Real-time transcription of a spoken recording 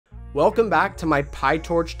Welcome back to my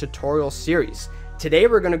PyTorch tutorial series. Today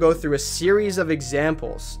we're going to go through a series of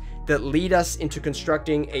examples that lead us into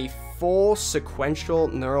constructing a full sequential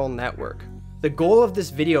neural network. The goal of this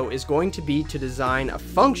video is going to be to design a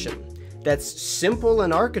function that's simple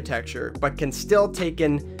in architecture but can still take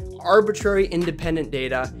in arbitrary independent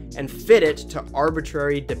data and fit it to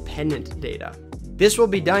arbitrary dependent data. This will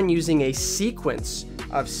be done using a sequence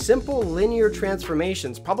of simple linear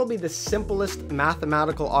transformations, probably the simplest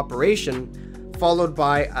mathematical operation, followed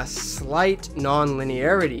by a slight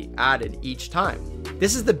nonlinearity added each time.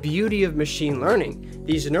 This is the beauty of machine learning.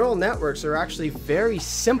 These neural networks are actually very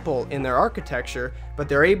simple in their architecture, but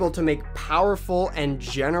they're able to make powerful and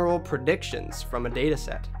general predictions from a data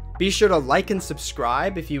set. Be sure to like and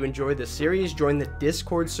subscribe if you enjoy this series. Join the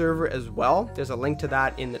Discord server as well. There's a link to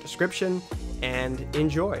that in the description, and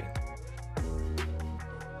enjoy.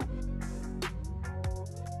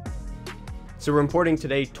 So we're importing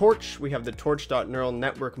today Torch. We have the torch.neural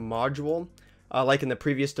network module. Like in the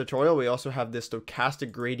previous tutorial, we also have this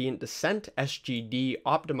stochastic gradient descent SGD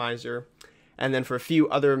optimizer. And then for a few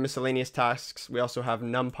other miscellaneous tasks, we also have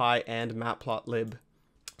NumPy and matplotlib.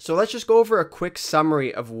 So let's just go over a quick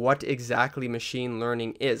summary of what exactly machine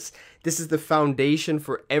learning is. This is the foundation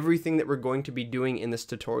for everything that we're going to be doing in this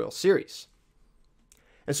tutorial series.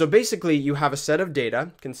 And so basically you have a set of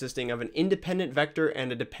data consisting of an independent vector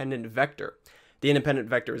and a dependent vector. The independent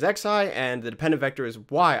vector is xi and the dependent vector is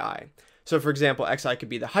yi. So for example, xi could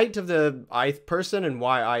be the height of the ith person and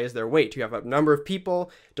yi is their weight. You have a number of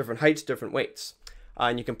people, different heights, different weights.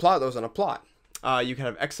 And you can plot those on a plot. You can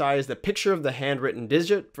have xi as the picture of the handwritten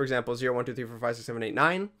digit, for example, 0, 1, 2, 3, 4, 5, 6, 7, 8,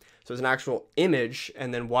 9. So it's an actual image,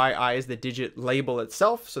 and then yi is the digit label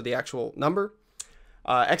itself, so the actual number.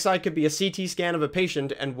 Xi could be a CT scan of a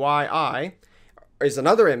patient, and yi is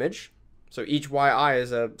another image. So each yi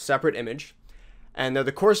is a separate image. And they're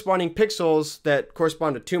the corresponding pixels that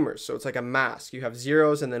correspond to tumors. So it's like a mask. You have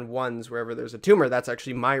zeros and then ones wherever there's a tumor. That's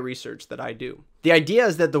actually my research that I do. The idea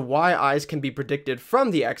is that the yi's can be predicted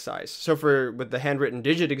from the xi's. So with the handwritten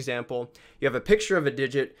digit example, you have a picture of a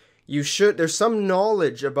digit. There's some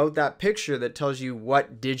knowledge about that picture that tells you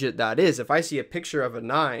what digit that is. If I see a picture of a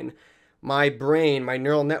 9, my brain, my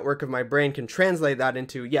neural network of my brain can translate that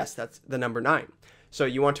into, yes, that's the number 9. So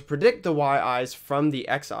you want to predict the yi's from the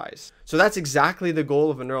xi's. So that's exactly the goal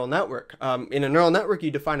of a neural network. In a neural network,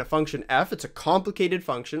 you define a function f. It's a complicated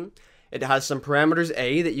function. It has some parameters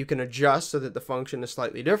a that you can adjust so that the function is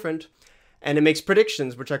slightly different. And it makes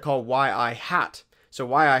predictions, which I call yi hat. So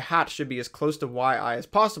yi hat should be as close to yi as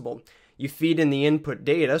possible. You feed in the input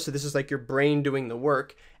data. So this is like your brain doing the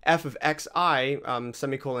work. F of xi,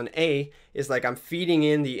 semicolon a, is like I'm feeding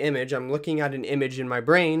in the image. I'm looking at an image in my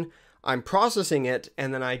brain. I'm processing it,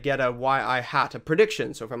 and then I get a yi hat, a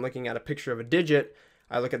prediction. So if I'm looking at a picture of a digit,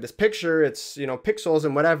 I look at this picture, it's, pixels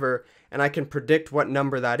and whatever, and I can predict what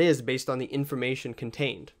number that is based on the information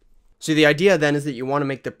contained. So the idea then is that you want to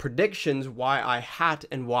make the predictions yi hat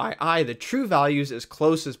and yi, the true values, as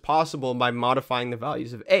close as possible by modifying the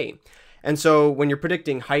values of a. And so when you're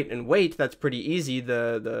predicting height and weight, that's pretty easy.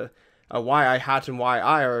 The yi hat and yi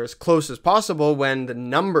are as close as possible when the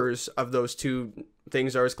numbers of those two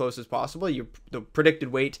things are as close as possible. The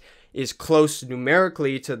predicted weight is close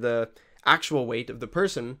numerically to the actual weight of the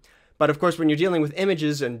person. But of course, when you're dealing with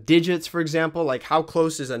images and digits, for example, like how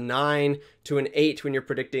close is a 9 to an 8 when you're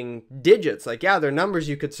predicting digits? Like, yeah, they're numbers,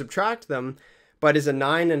 you could subtract them, but is a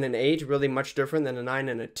 9 and an 8 really much different than a 9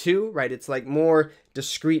 and a 2, right? It's like more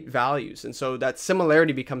discrete values. And so that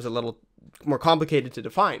similarity becomes a little more complicated to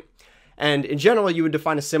define. And in general, you would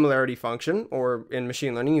define a similarity function, or in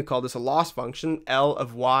machine learning, you call this a loss function, L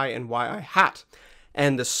of y and yi hat.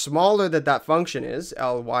 And the smaller that function is,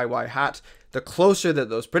 L, y hat, the closer that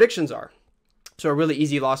those predictions are. So a really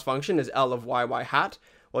easy loss function is L of y hat.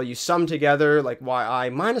 Well, you sum together like yi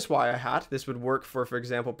minus yi hat. This would work for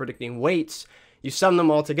example, predicting weights. You sum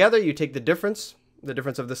them all together, you take the difference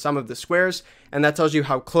of the sum of the squares, and that tells you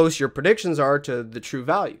how close your predictions are to the true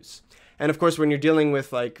values. And of course, when you're dealing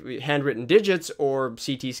with like handwritten digits or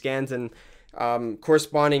CT scans and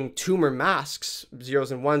corresponding tumor masks,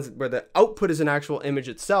 zeros and ones, where the output is an actual image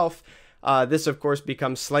itself, this of course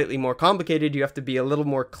becomes slightly more complicated. You have to be a little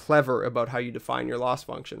more clever about how you define your loss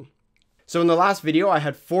function. So in the last video, I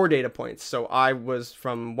had 4 data points. So I was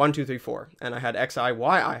from 1, 2, 3, 4, and I had xi,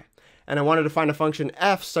 yi. And I wanted to find a function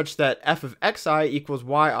f such that f of xi equals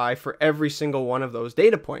yi for every single one of those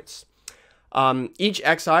data points. Each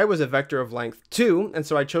xi was a vector of length 2, and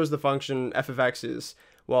so I chose the function f of x is,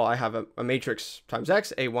 well, I have a matrix times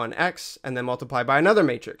x, a1x, and then multiply by another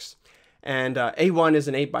matrix. And a1 is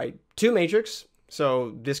an 8 by 2 matrix,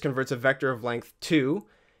 so this converts a vector of length 2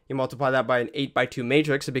 You multiply that by an 8 by 2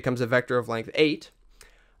 matrix, it becomes a vector of length 8.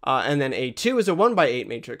 And then A2 is a 1 by 8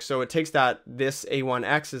 matrix. So it takes this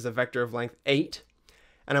A1x is a vector of length 8.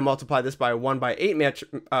 And I multiply this by a 1 by 8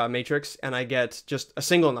 matrix, and I get just a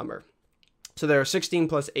single number. So there are 16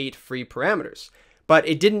 plus 8 free parameters. But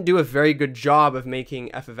it didn't do a very good job of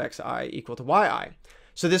making f of xi equal to yi.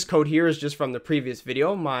 So this code here is just from the previous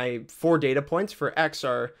video. My 4 data points for x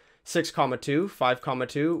are 6, 2, 5,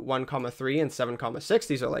 2, 1, 3, and 7, 6.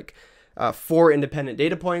 These are like 4 independent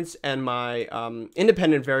data points, and my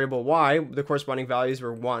independent variable y, the corresponding values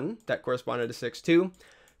were 1, that corresponded to 6, 2,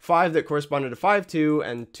 5 that corresponded to 5, 2,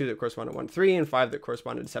 and 2 that corresponded to 1, 3, and 5 that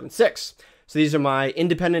corresponded to 7, 6. So these are my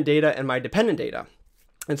independent data and my dependent data.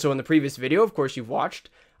 And so in the previous video, of course, you've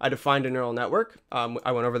watched, I defined a neural network.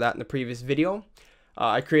 I went over that in the previous video.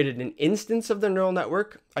 I created an instance of the neural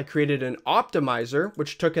network. I created an optimizer,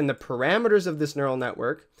 which took in the parameters of this neural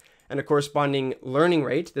network and a corresponding learning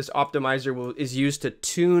rate. This optimizer is used to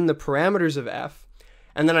tune the parameters of f.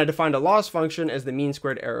 And then I defined a loss function as the mean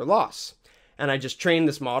squared error loss. And I just trained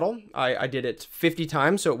this model. I did it 50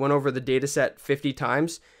 times, so it went over the data set 50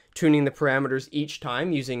 times, tuning the parameters each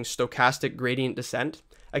time using stochastic gradient descent.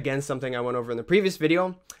 Again, something I went over in the previous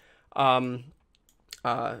video.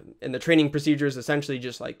 And the training procedure is essentially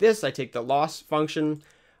just like this. I take the loss function,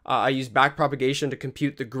 I use backpropagation to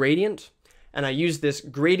compute the gradient, and I use this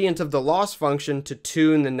gradient of the loss function to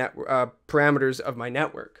tune the parameters of my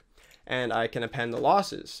network. And I can append the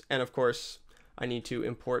losses. And of course, I need to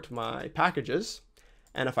import my packages.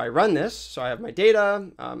 And if I run this, so I have my data,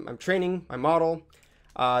 I'm training my model.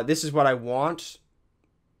 This is what I want.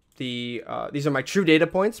 These are my true data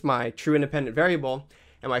points, my true independent variable.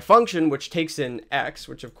 And my function, which takes in x,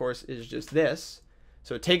 which of course is just this.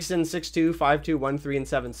 So it takes in 6, 2, 5, 2, 1, 3, and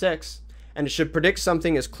 7, 6. And it should predict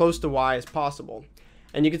something as close to y as possible.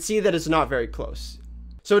 And you can see that it's not very close.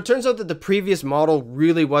 So it turns out that the previous model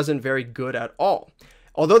really wasn't very good at all.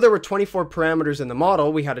 Although there were 24 parameters in the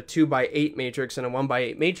model, we had a 2 by 8 matrix and a 1 by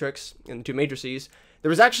 8 matrix in 2 matrices. There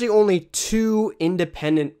was actually only 2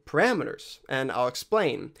 independent parameters. And I'll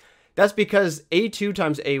explain. That's because A2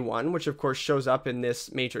 times A1, which of course shows up in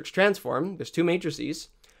this matrix transform, there's 2 matrices.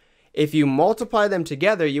 If you multiply them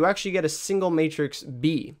together, you actually get a single matrix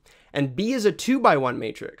B. And B is a 2 by 1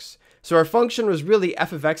 matrix. So our function was really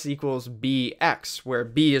f of x equals bx, where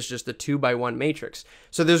B is just a 2 by 1 matrix.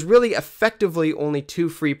 So there's really effectively only 2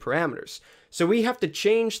 free parameters. So we have to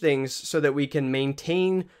change things so that we can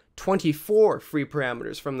maintain 24 free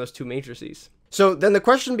parameters from those 2 matrices. So then the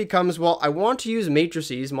question becomes, well, I want to use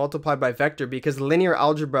matrices multiplied by vector because linear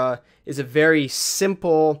algebra is a very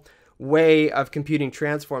simple way of computing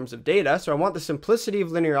transforms of data. So I want the simplicity of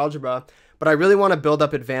linear algebra, but I really want to build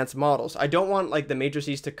up advanced models. I don't want like the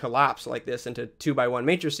matrices to collapse like this into 2 by 1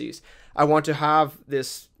 matrices. I want to have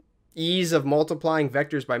this ease of multiplying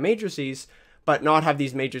vectors by matrices, but not have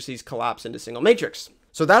these matrices collapse into single matrix.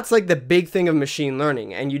 So that's like the big thing of machine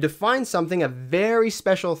learning. And you define something, a very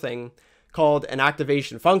special thing, called an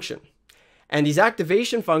activation function. And these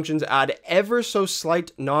activation functions add ever so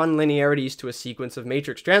slight non-linearities to a sequence of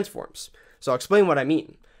matrix transforms. So I'll explain what I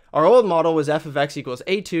mean. Our old model was f of x equals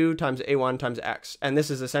a2 times a1 times x. And this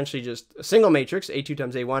is essentially just a single matrix. A2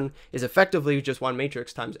 times a1 is effectively just one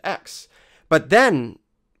matrix times x. But then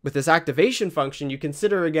with this activation function, you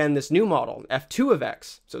consider again this new model, f2 of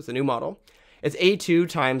x. So it's the new model. It's a2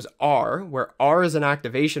 times r, where r is an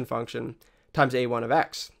activation function, times a1 of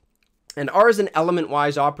x. And r is an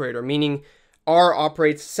element-wise operator, meaning r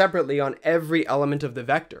operates separately on every element of the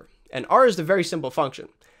vector. And r is the very simple function.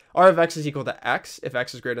 R of x is equal to x if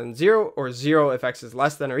x is greater than 0, or 0 if x is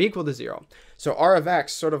less than or equal to 0. So r of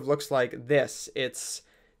x sort of looks like this. It's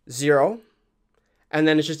 0, and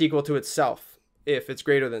then it's just equal to itself if it's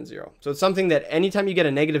greater than 0. So it's something that anytime you get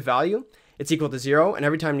a negative value, it's equal to 0, and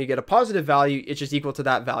every time you get a positive value, it's just equal to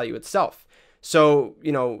that value itself. So,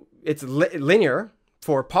 you know, it's linear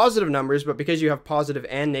for positive numbers, but because you have positive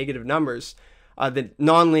and negative numbers, the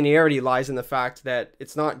non-linearity lies in the fact that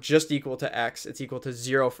it's not just equal to x, it's equal to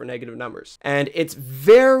 0 for negative numbers. And it's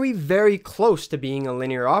very, very close to being a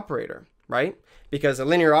linear operator, right? Because a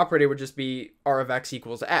linear operator would just be r of x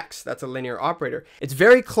equals x. That's a linear operator. It's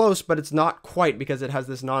very close, but it's not quite because it has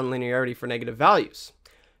this non-linearity for negative values.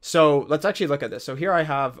 So let's actually look at this. So here I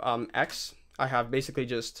have x. I have basically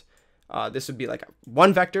just this would be like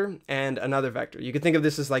one vector and another vector. You can think of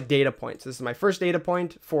this as like data points. This is my first data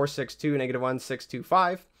point, 4, 6, 2, -1, 6, 2,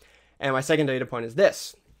 5. And my second data point is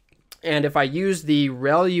this. And if I use the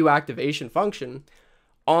ReLU activation function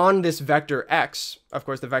on this vector x, of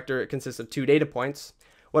course the vector consists of 2 data points,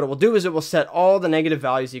 what it will do is it will set all the negative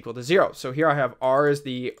values equal to 0. So here I have r as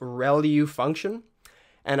the ReLU function.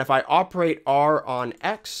 And if I operate R on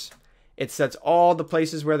X, it sets all the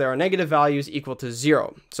places where there are negative values equal to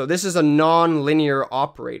 0. So this is a non-linear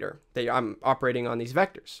operator that I'm operating on these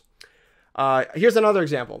vectors. Here's another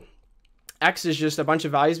example. X is just a bunch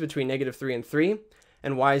of values between -3 and 3,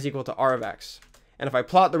 and Y is equal to R of X. And if I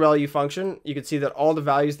plot the ReLU function, you can see that all the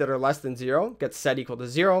values that are less than 0 get set equal to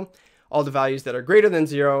 0. All the values that are greater than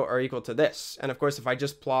 0 are equal to this. And of course, if I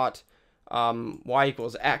just plot Y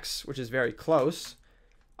equals X, which is very close,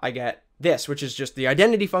 I get this, which is just the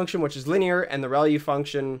identity function, which is linear, and the ReLU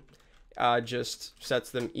function just sets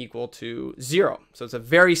them equal to 0. So it's a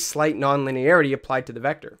very slight nonlinearity applied to the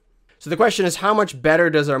vector. So the question is, how much better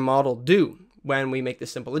does our model do when we make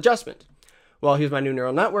this simple adjustment? Well, here's my new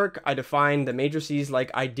neural network. I define the matrices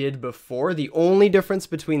like I did before. The only difference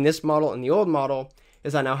between this model and the old model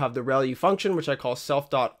is I now have the ReLU function, which I call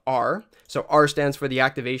self.r. So R stands for the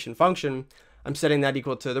activation function. I'm setting that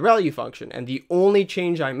equal to the ReLU function. And the only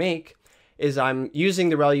change I make is I'm using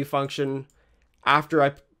the ReLU function after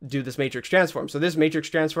I do this matrix transform. So this matrix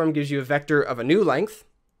transform gives you a vector of a new length,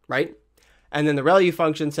 right? And then the ReLU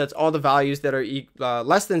function sets all the values that are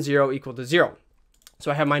less than 0 equal to 0. So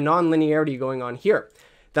I have my nonlinearity going on here.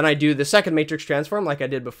 Then I do the second matrix transform like I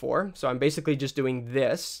did before. So I'm basically just doing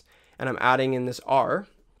this, and I'm adding in this R.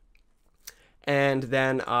 And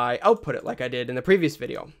then I output it like I did in the previous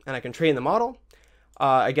video. And I can train the model.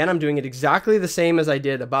 Again, I'm doing it exactly the same as I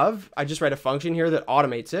did above. I just write a function here that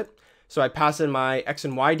automates it. So I pass in my X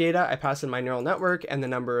and Y data, I pass in my neural network, and the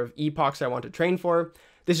number of epochs I want to train for.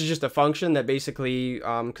 This is just a function that basically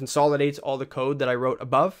consolidates all the code that I wrote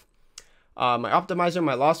above. My optimizer,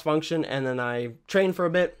 my loss function, and then I train for a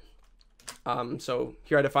bit. So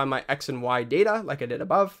here I define my X and Y data like I did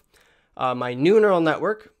above. My new neural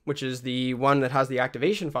network, which is the one that has the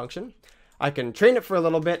activation function, I can train it for a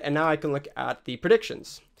little bit, and now I can look at the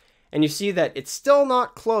predictions. And you see that it's still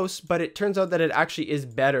not close, but it turns out that it actually is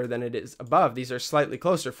better than it is above. These are slightly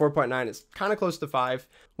closer. 4.9 is kind of close to 5.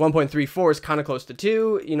 1.34 is kind of close to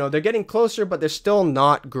 2. You know, they're getting closer, but they're still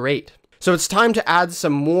not great. So it's time to add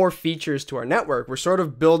some more features to our network. We're sort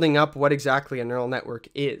of building up what exactly a neural network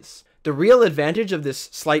is. The real advantage of this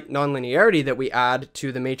slight nonlinearity that we add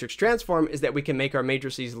to the matrix transform is that we can make our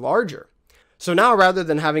matrices larger. So now rather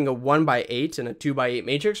than having a 1x8 and a 2x8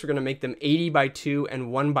 matrix, we're going to make them 80x2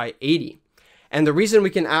 and 1x80. And the reason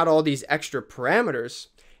we can add all these extra parameters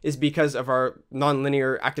is because of our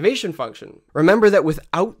nonlinear activation function. Remember that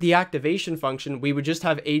without the activation function, we would just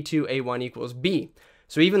have A2, A1 equals B.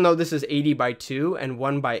 So even though this is 80x2 and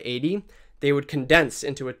 1x80, they would condense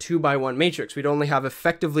into a 2x1 matrix. We'd only have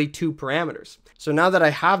effectively 2 parameters. So now that I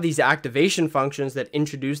have these activation functions that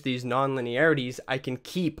introduce these nonlinearities, I can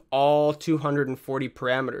keep all 240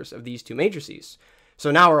 parameters of these 2 matrices. So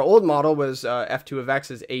now our old model was f2 of x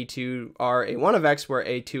is a2 r a1 of x, where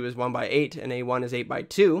a2 is 1x8 and a1 is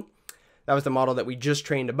 8x2. That was the model that we just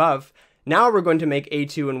trained above. Now we're going to make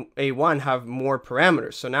A2 and A1 have more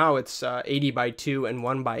parameters. So now it's 80x2 and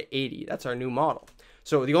 1x80. That's our new model.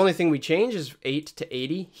 So the only thing we change is 8 to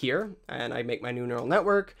 80 here, and I make my new neural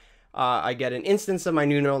network. I get an instance of my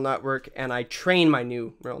new neural network, and I train my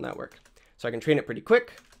new neural network. So I can train it pretty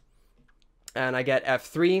quick, and I get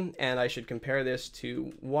F3, and I should compare this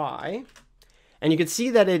to Y. And you can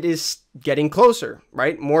see that it is getting closer,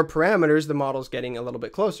 right? More parameters, the model's getting a little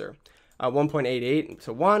bit closer. 1.88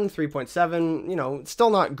 to 1, 3.7, you know, it's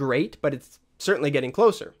still not great, but it's certainly getting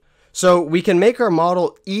closer. So we can make our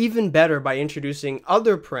model even better by introducing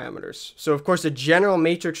other parameters. So of course, a general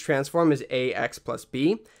matrix transform is AX plus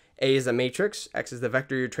B. A is a matrix, X is the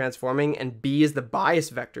vector you're transforming, and B is the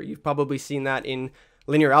bias vector. You've probably seen that in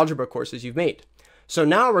linear algebra courses you've made. So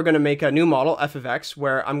now we're going to make a new model, f of x,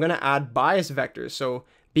 where I'm going to add bias vectors. So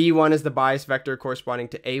B1 is the bias vector corresponding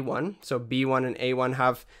to A1. So B1 and A1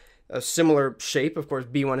 have a similar shape. Of course,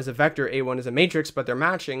 B1 is a vector, A1 is a matrix, but they're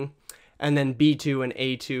matching. And then B2 and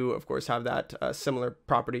A2, of course, have that similar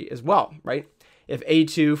property as well, right? If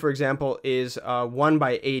A2, for example, is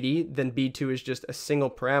 1x80, then B2 is just a single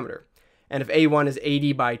parameter. And if A1 is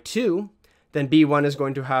 80x2, then B1 is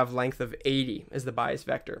going to have length of 80 as the bias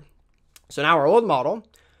vector. So now our old model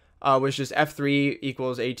was just F3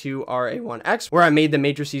 equals A2 R A1X, where I made the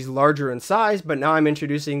matrices larger in size, but now I'm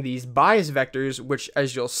introducing these bias vectors, which,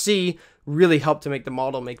 as you'll see, really help to make the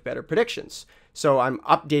model make better predictions. So I'm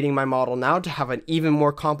updating my model now to have an even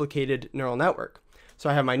more complicated neural network. So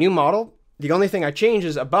I have my new model. The only thing I changed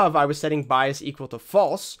is above I was setting bias equal to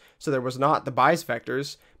false, so there was not the bias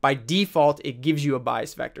vectors. By default, it gives you a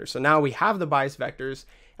bias vector. So now we have the bias vectors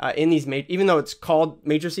in these, even though it's called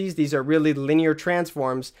matrices, these are really linear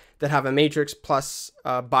transforms that have a matrix plus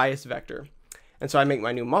a bias vector. And so I make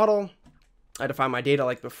my new model, I define my data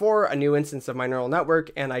like before, a new instance of my neural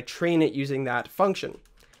network, and I train it using that function.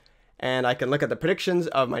 And I can look at the predictions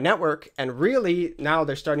of my network, and really now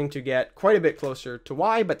they're starting to get quite a bit closer to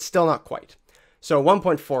y, but still not quite. So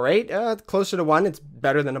 1.48, closer to 1, it's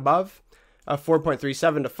better than above.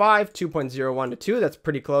 4.37 to 5, 2.01 to 2, that's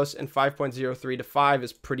pretty close, and 5.03 to 5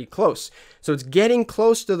 is pretty close. So it's getting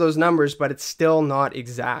close to those numbers, but it's still not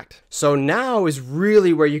exact. So now is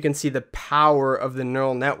really where you can see the power of the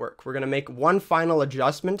neural network. We're going to make one final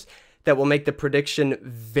adjustment that will make the prediction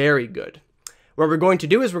very good. What we're going to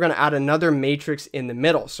do is we're going to add another matrix in the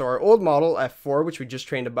middle. So our old model, F4, which we just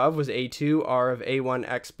trained above, was A2, R of A1,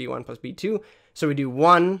 X, B1 plus B2. So we do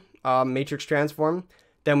one matrix transform,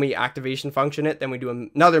 then we activation function it, then we do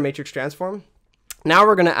another matrix transform. Now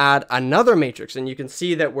we're going to add another matrix, and you can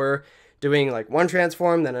see that we're doing like one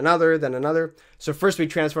transform, then another, then another. So first we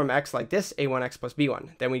transform X like this, A1X plus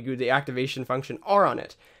B1. Then we do the activation function R on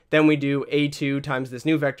it. Then we do A2 times this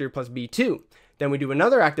new vector plus B2. Then we do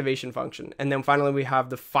another activation function. And then finally, we have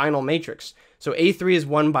the final matrix. So A3 is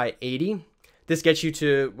 1 by 80. This gets you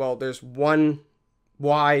to, well, there's one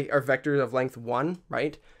y or vector of length 1,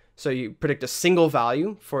 right? So you predict a single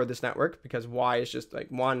value for this network because y is just like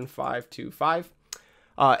 1, 5, 2, 5.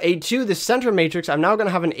 A2, the center matrix, I'm now going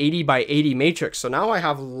to have an 80 by 80 matrix. So now I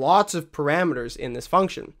have lots of parameters in this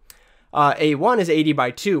function. A1 is 80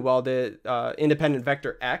 by 2, while the independent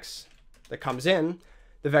vector x that comes in,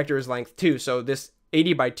 the vector is length 2. So this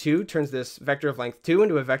 80 by 2 turns this vector of length 2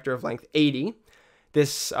 into a vector of length 80.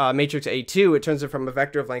 This matrix A2, it turns it from a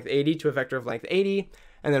vector of length 80 to a vector of length 80.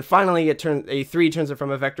 And then finally, A3 turns it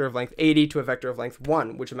from a vector of length 80 to a vector of length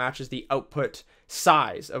 1, which matches the output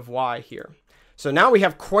size of y here. So now we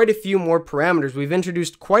have quite a few more parameters. We've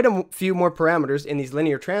introduced quite a few more parameters in these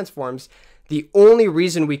linear transforms. The only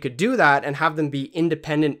reason we could do that and have them be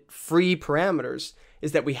independent free parameters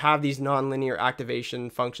is that we have these nonlinear activation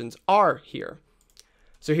functions R here.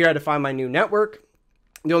 So here I define my new network.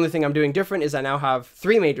 The only thing I'm doing different is I now have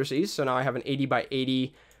 3 matrices. So now I have an 80 by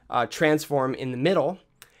 80 transform in the middle.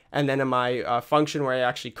 And then in my function where I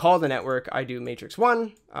actually call the network, I do matrix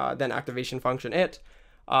 1, then activation function it,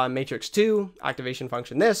 matrix 2, activation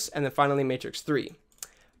function this, and then finally matrix 3.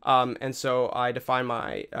 And so I define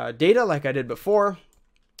my data like I did before.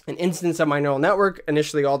 An instance of my neural network,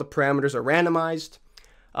 initially all the parameters are randomized.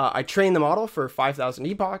 I train the model for 5,000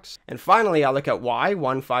 epochs. And finally, I look at y,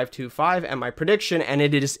 1, 5, 2, 5, and my prediction, and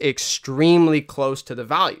it is extremely close to the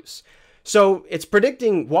values. So it's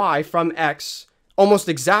predicting y from x almost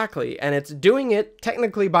exactly, and it's doing it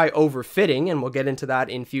technically by overfitting, and we'll get into that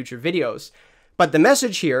in future videos. But the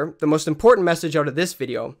message here, the most important message out of this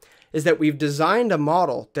video, is that we've designed a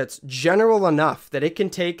model that's general enough that it can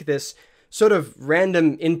take this sort of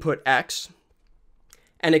random input x,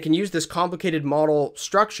 and it can use this complicated model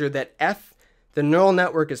structure that the neural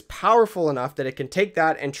network is powerful enough that it can take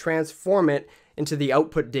that and transform it into the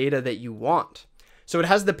output data that you want. So it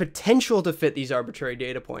has the potential to fit these arbitrary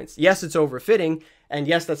data points. Yes, it's overfitting, and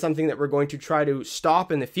yes, that's something that we're going to try to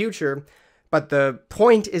stop in the future, but the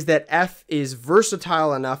point is that F is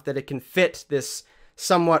versatile enough that it can fit this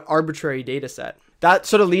somewhat arbitrary data set. That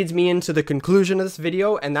sort of leads me into the conclusion of this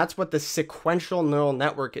video, and that's what the sequential neural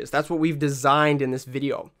network is. That's what we've designed in this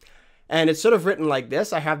video. And it's sort of written like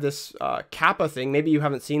this. I have this kappa thing. Maybe you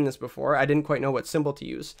haven't seen this before. I didn't quite know what symbol to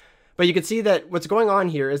use. But you can see that what's going on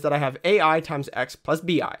here is that I have AI times X plus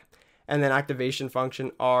BI, and then activation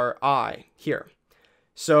function RI here.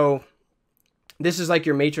 So this is like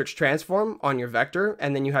your matrix transform on your vector,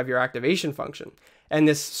 and then you have your activation function. And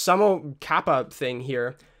this summo kappa thing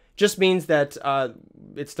here just means that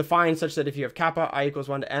it's defined such that if you have kappa I equals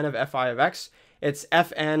 1 to n of fi of x, it's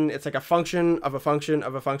fn, it's like a function of a function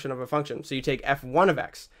of a function of a function. So you take f1 of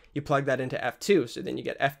x, you plug that into f2, so then you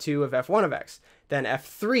get f2 of f1 of x. Then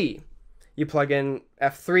f3, you plug in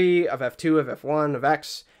f3 of f2 of f1 of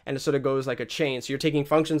x, and it sort of goes like a chain. So you're taking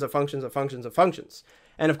functions of functions of functions of functions.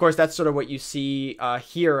 And of course, that's sort of what you see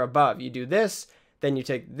here above. You do this, then you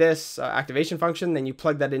take this activation function, then you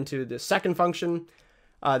plug that into the second function,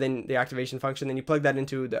 then the activation function, then you plug that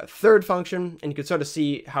into the third function, and you can sort of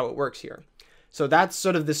see how it works here. So that's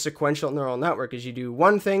sort of the sequential neural network, is you do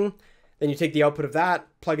one thing, then you take the output of that,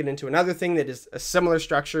 plug it into another thing that is a similar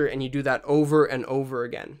structure, and you do that over and over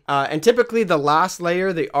again. And typically the last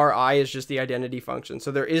layer, the RI, is just the identity function.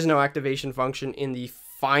 So there is no activation function in the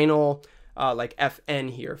final like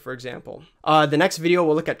fn here, for example. The next video,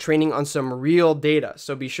 we'll look at training on some real data.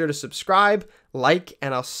 So be sure to subscribe, like,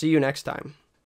 and I'll see you next time.